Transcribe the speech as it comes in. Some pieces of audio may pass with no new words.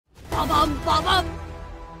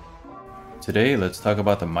Today, let's talk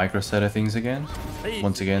about the micro set of things again.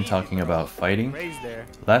 Once again, talking about fighting.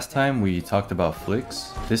 Last time we talked about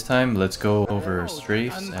flicks. This time, let's go over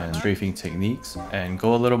strafes and strafing techniques and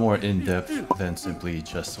go a little more in depth than simply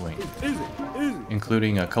just swing.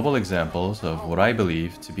 Including a couple examples of what I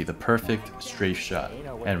believe to be the perfect strafe shot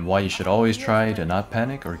and why you should always try to not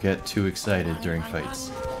panic or get too excited during fights.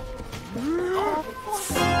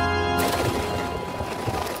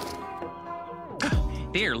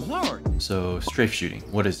 Dear Lord! So, strafe shooting,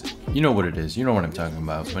 what is it? You know what it is, you know what I'm talking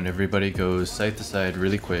about. When everybody goes side to side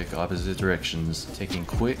really quick, opposite directions, taking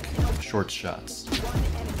quick, short shots.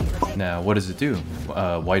 Now, what does it do?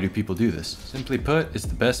 Why do people do this? Simply put, it's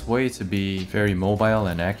the best way to be very mobile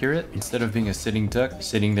and accurate. Instead of being a sitting duck,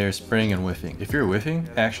 sitting there spraying and whiffing. If you're whiffing,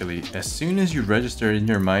 actually, as soon as you register in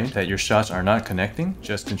your mind that your shots are not connecting,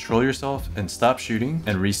 just control yourself and stop shooting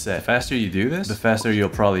and reset. The faster you do this, the faster you'll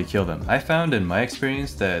probably kill them. I found in my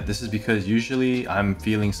experience that this is because usually I'm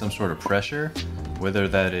feeling some sort of pressure, whether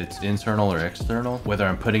that it's internal or external, whether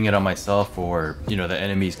I'm putting it on myself or, you know, the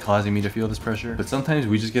enemy's causing me to feel this pressure. But sometimes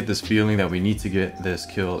we just get this feeling that we need to get this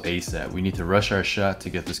kill ASAP. We need to rush our shot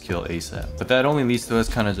to get this kill ASAP. But that only leads to us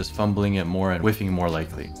kind of just fumbling it more and whiffing more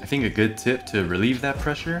likely. I think a good tip to relieve that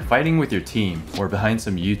pressure, fighting with your team or behind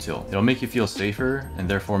some util. It'll make you feel safer and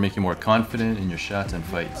therefore make you more confident in your shots and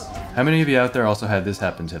fights. How many of you out there also had this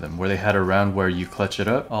happen to them, where they had a round where you clutch it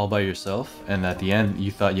up all by yourself and at the end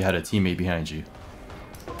you thought you had a teammate behind you?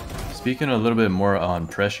 Speaking a little bit more on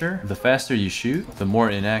pressure, the faster you shoot, the more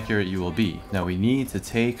inaccurate you will be. Now we need to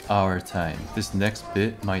take our time. This next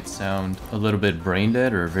bit might sound a little bit brain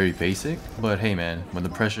dead or very basic, but hey man, when the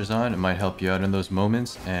pressure's on, it might help you out in those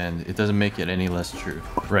moments and it doesn't make it any less true.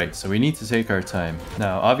 Right, so we need to take our time.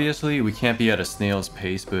 Now obviously we can't be at a snail's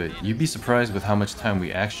pace, but you'd be surprised with how much time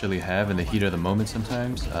we actually have in the heat of the moment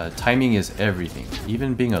sometimes. Timing is everything.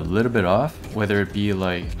 Even being a little bit off, whether it be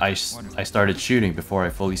like I started shooting before I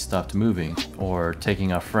fully stopped moving, or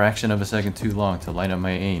taking a fraction of a second too long to line up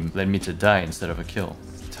my aim led me to die instead of a kill.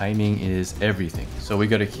 Timing is everything. So we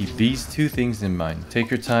gotta keep these two things in mind. Take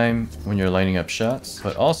your time when you're lining up shots,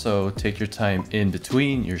 but also take your time in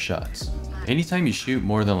between your shots. Anytime you shoot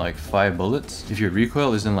more than like 5 bullets, if your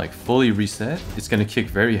recoil isn't like fully reset, it's gonna kick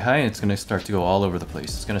very high and it's gonna start to go all over the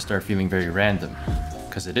place. It's gonna start feeling very random.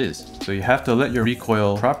 Because it is. So you have to let your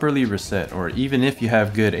recoil properly reset, or even if you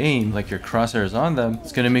have good aim, like your crosshairs on them,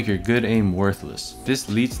 it's gonna make your good aim worthless. This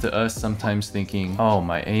leads to us sometimes thinking, oh,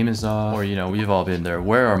 my aim is off, or you know, we've all been there,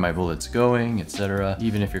 where are my bullets going, etc.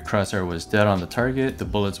 Even if your crosshair was dead on the target, the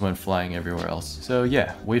bullets went flying everywhere else. So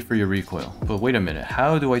yeah, wait for your recoil. But wait a minute,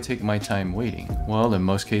 how do I take my time waiting? Well, in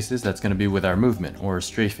most cases, that's gonna be with our movement, or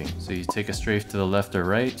strafing. So you take a strafe to the left or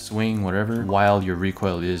right, swing, whatever, while your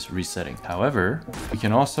recoil is resetting. However, we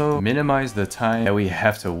can also minimize the time that we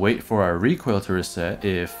have to wait for our recoil to reset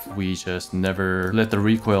if we just never let the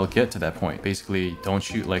recoil get to that point. Basically, don't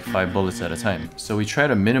shoot like 5 bullets at a time. So we try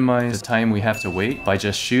to minimize the time we have to wait by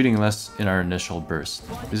just shooting less in our initial burst.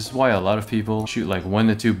 This is why a lot of people shoot like 1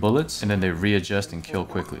 to 2 bullets and then they readjust and kill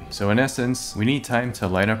quickly. So in essence, we need time to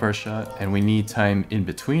line up our shot and we need time in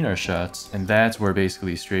between our shots, and that's where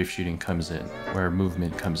basically strafe shooting comes in, where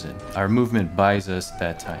movement comes in. Our movement buys us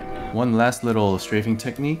that time. One last little strafing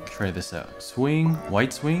technique, try this out. Swing,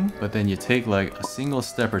 white swing, but then you take like a single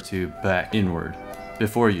step or two back inward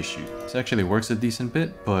before you shoot. This actually works a decent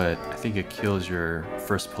bit, but I think it kills your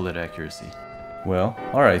first bullet accuracy. Well,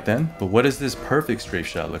 alright then, but what does this perfect strafe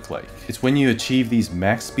shot look like? It's when you achieve these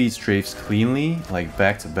max speed strafes cleanly, like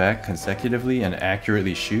back to back consecutively and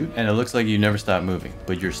accurately shoot, and it looks like you never stop moving,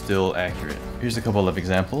 but you're still accurate. Here's a couple of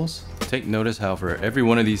examples. Take notice how for every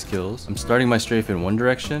one of these kills, I'm starting my strafe in one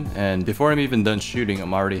direction, and before I'm even done shooting,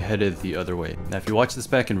 I'm already headed the other way. Now if you watch this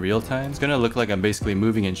back in real time, it's gonna look like I'm basically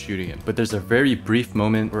moving and shooting it, but there's a very brief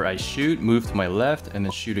moment where I shoot, move to my left, and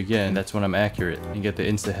then shoot again, and that's when I'm accurate and get the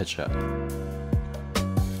insta headshot.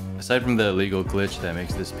 Aside from the illegal glitch that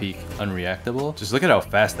makes this peak unreactable, just look at how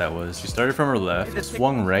fast that was. She started from her left,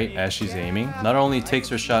 swung right as she's aiming, not only takes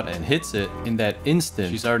her shot and hits it, in that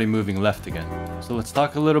instant, she's already moving left again. So let's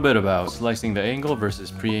talk a little bit about slicing the angle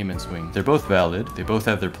versus pre-aim and swing. They're both valid, they both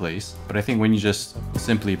have their place, but I think when you just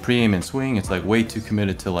simply pre-aim and swing, it's like way too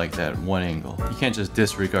committed to like that one angle. You can't just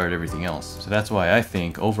disregard everything else. So that's why I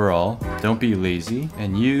think overall, don't be lazy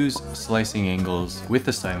and use slicing angles with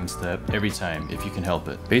the silent step every time if you can help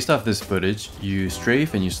it. Based off this footage, you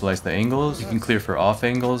strafe and you slice the angles. You can clear for off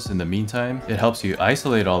angles in the meantime. It helps you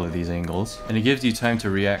isolate all of these angles and it gives you time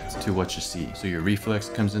to react to what you see. So your reflex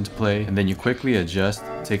comes into play and then you quickly adjust,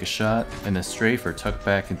 take a shot, and then strafe or tuck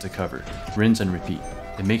back into cover. Rinse and repeat.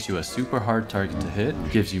 It makes you a super hard target to hit,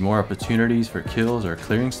 gives you more opportunities for kills or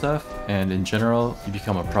clearing stuff, and in general, you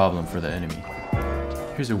become a problem for the enemy.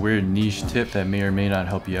 Here's a weird niche tip that may or may not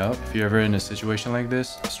help you out. If you're ever in a situation like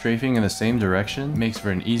this, strafing in the same direction makes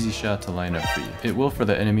for an easy shot to line up for you. It will for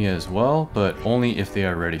the enemy as well, but only if they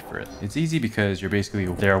are ready for it. It's easy because you're basically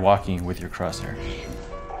there walking with your crosshair.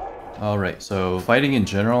 Alright, so fighting in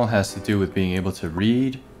general has to do with being able to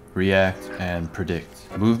read, react, and predict.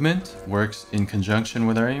 Movement works in conjunction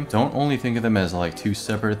with our aim. Don't only think of them as like two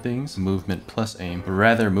separate things, movement plus aim, but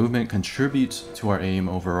rather movement contributes to our aim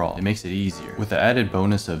overall. It makes it easier, with the added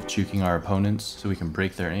bonus of juking our opponents so we can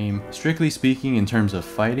break their aim. Strictly speaking, in terms of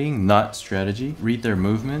fighting, not strategy, read their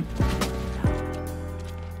movement,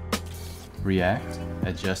 react,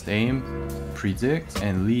 adjust aim, predict,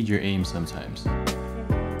 and lead your aim sometimes.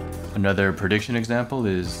 Another prediction example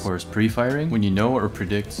is, of course, pre-firing. When you know or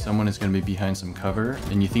predict someone is going to be behind some cover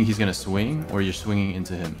and you think he's going to swing, or you're swinging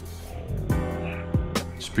into him.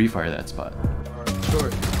 Just pre-fire that spot.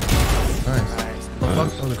 Short. Nice.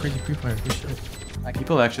 Oh, the crazy pre-fire. Good shit.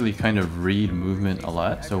 People actually kind of read movement a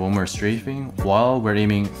lot, so when we're strafing, while we're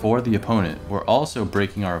aiming for the opponent, we're also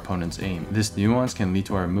breaking our opponent's aim. This nuance can lead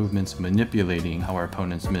to our movements manipulating how our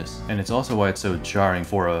opponents miss. And it's also why it's so jarring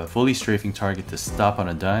for a fully strafing target to stop on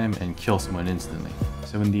a dime and kill someone instantly.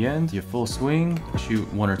 So in the end, you full swing, shoot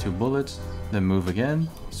 1 or 2 bullets, then move again,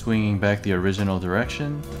 swinging back the original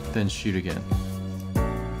direction, then shoot again.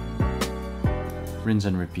 Rinse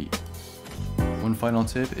and repeat. One final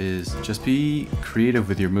tip is just be creative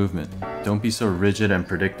with your movement. Don't be so rigid and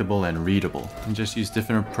predictable and readable. And just use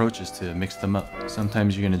different approaches to mix them up.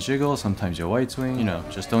 Sometimes you're gonna jiggle, sometimes you'll wide swing, you know,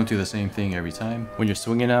 just don't do the same thing every time. When you're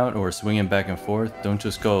swinging out or swinging back and forth, don't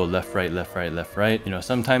just go left, right, left, right, left, right. You know,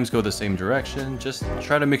 sometimes go the same direction. Just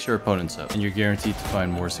try to mix your opponents up and you're guaranteed to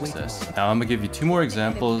find more success. Now I'm gonna give you 2 more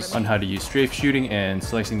examples on how to use strafe shooting and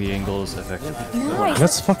slicing the angles effectively. Nice.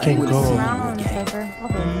 Let's fucking go.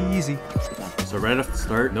 Easy. So right off the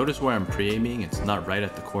start, notice where I'm pre-aiming. It's not right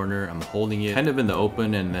at the corner. I'm holding it kind of in the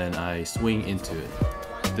open and then I swing into it.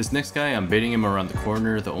 This next guy, I'm baiting him around the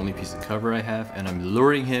corner, the only piece of cover I have, and I'm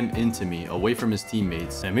luring him into me, away from his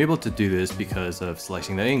teammates. And I'm able to do this because of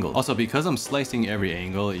slicing the angle. Also, because I'm slicing every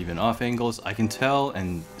angle, even off angles, I can tell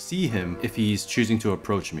and see him if he's choosing to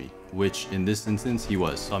approach me, which in this instance he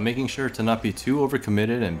was. So I'm making sure to not be too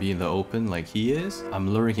overcommitted and be in the open like he is.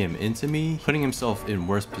 I'm luring him into me, putting himself in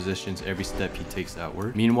worse positions every step he takes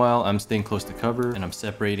outward. Meanwhile, I'm staying close to cover and I'm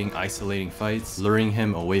separating, isolating fights, luring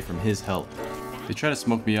him away from his help. They try to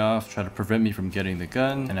smoke me off, try to prevent me from getting the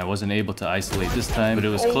gun, and I wasn't able to isolate this time, but it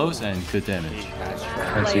was close and good damage.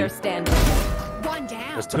 Player standing.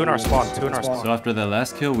 There's 2 in our spawn, 2 in our spawn. So after that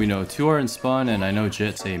last kill, we know 2 are in spawn and I know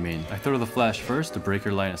Jet's A main. I throw the flash first to break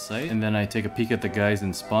her line of sight, and then I take a peek at the guys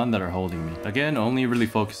in spawn that are holding me. Again, only really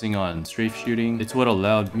focusing on strafe shooting. It's what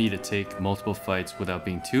allowed me to take multiple fights without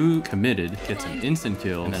being too committed, get some instant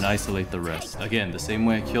kills, and then isolate the rest. Again, the same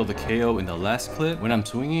way I killed the KO in the last clip. When I'm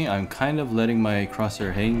swinging, I'm kind of letting my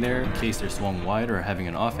crosshair hang there in case they're swung wide or having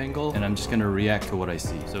an off angle, and I'm just gonna react to what I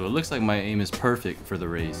see. So it looks like my aim is perfect for the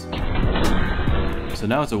raise. So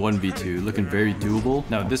now it's a 1v2, looking very doable.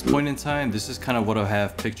 Now at this point in time, this is kind of what I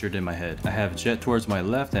have pictured in my head. I have Jet towards my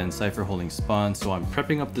left and Cypher holding spawn, so I'm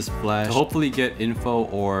prepping up this flash to hopefully get info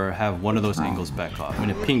or have one of those angles back off. When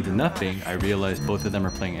it pinged nothing, I realized both of them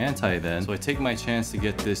are playing anti then, so I take my chance to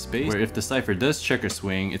get this space where if the Cypher does check or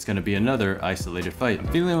swing, it's going to be another isolated fight. I'm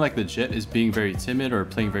feeling like the Jet is being very timid or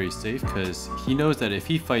playing very safe because he knows that if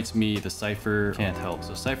he fights me, the Cypher can't help.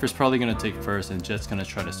 So Cypher's probably going to take first and Jet's going to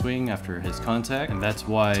try to swing after his contact, and that's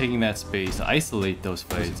why taking that space to isolate those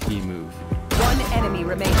fights is a key move. 1 enemy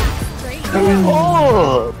remaining.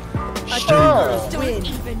 Oh! Don't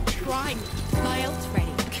even try me. My ult's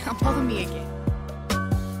ready. Come follow me again.